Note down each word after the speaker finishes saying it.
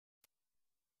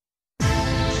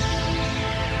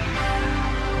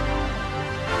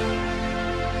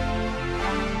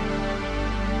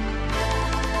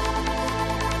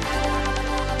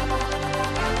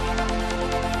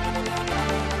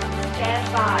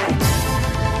5,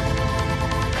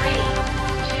 3,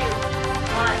 2,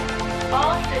 1.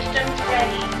 All systems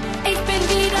ready. Ich bin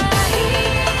wieder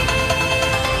hier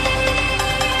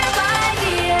bei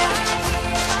dir.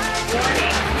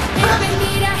 Warning. Ich bin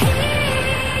wieder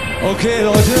hier. Okay,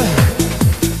 Leute.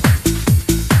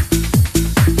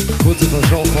 Kurze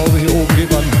Verschnaufpause, hier oben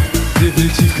geht man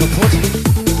definitiv kaputt.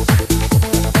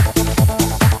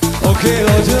 Okay,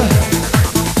 Leute.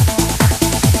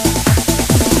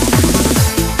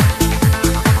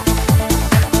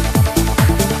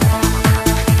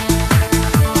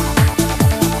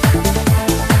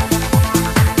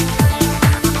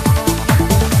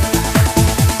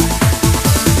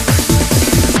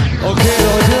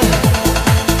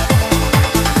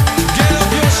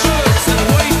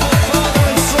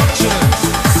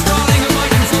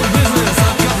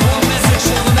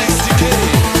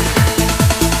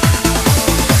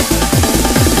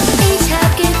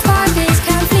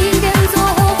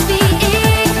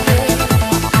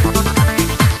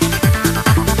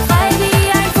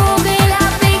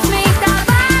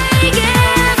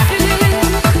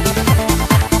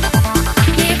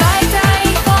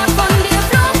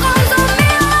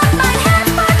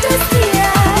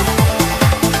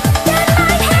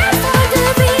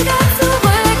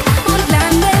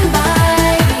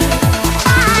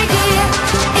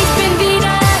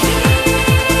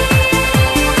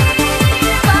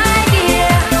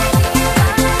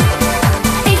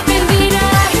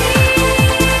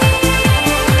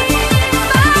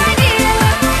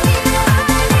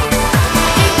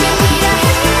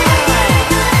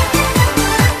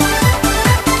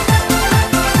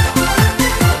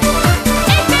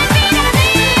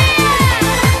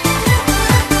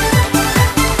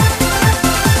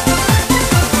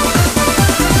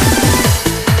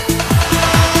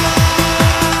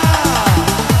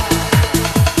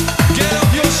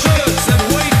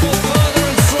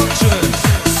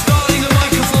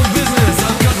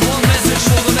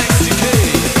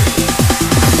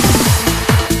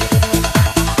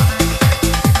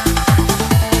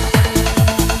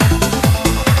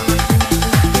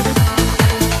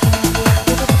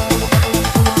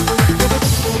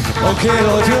 Okay,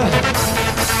 Leute.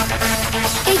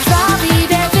 Ich war wie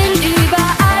der Wind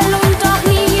überall und doch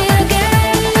nie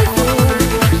nirgendwo.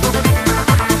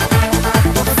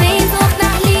 Sehnsucht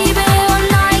nach Liebe und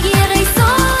neugierig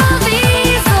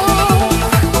sowieso.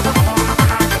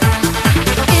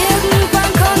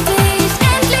 Irgendwann konnte ich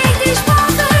endlich die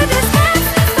Sprache des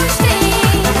Herzens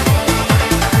verstehen.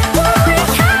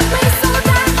 Ich hab mich so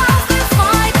darauf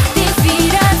gefreut, dich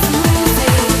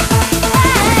wiederzusehen.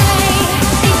 Hey,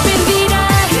 ich bin wieder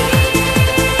hier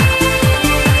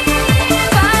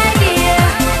bei dir.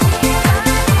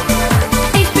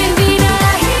 Ich bin wieder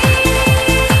hier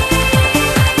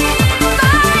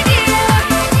bei dir.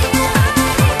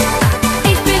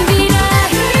 Ich bin wieder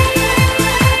hier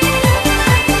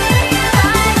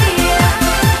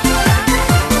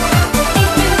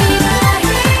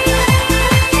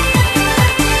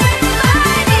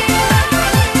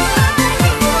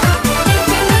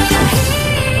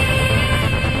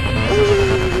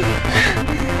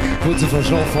Kurze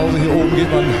Verschnaufpause, hier oben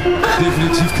geht man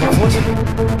definitiv kaputt.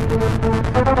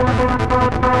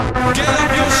 Get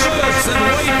up your shirts and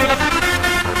wake up.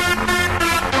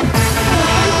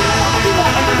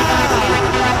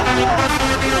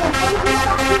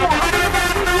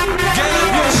 Get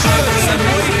up your shirts and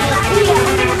wake up.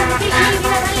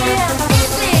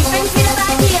 Endlich bin ich wieder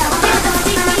bei dir.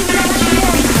 Ich bin wieder hier.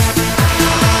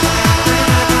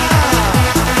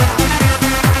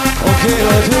 Okay,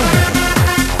 Leute.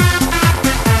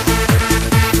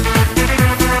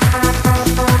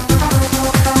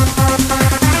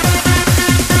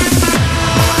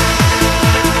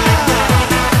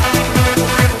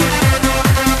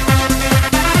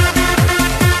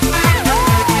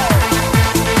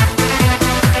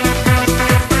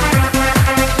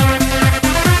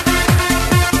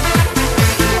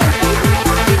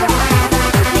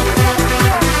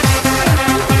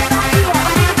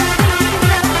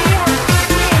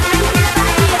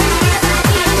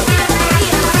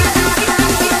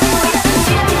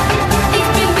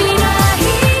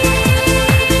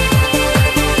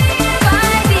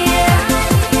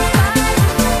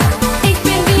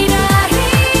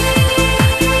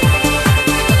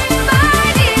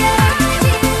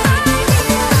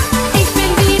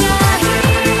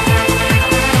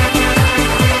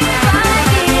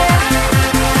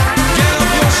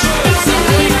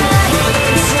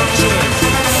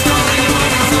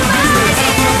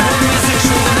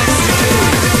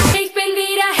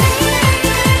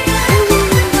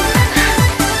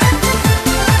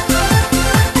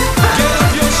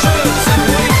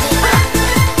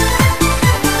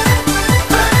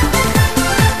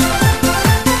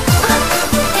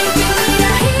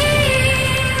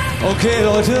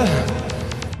 Leute.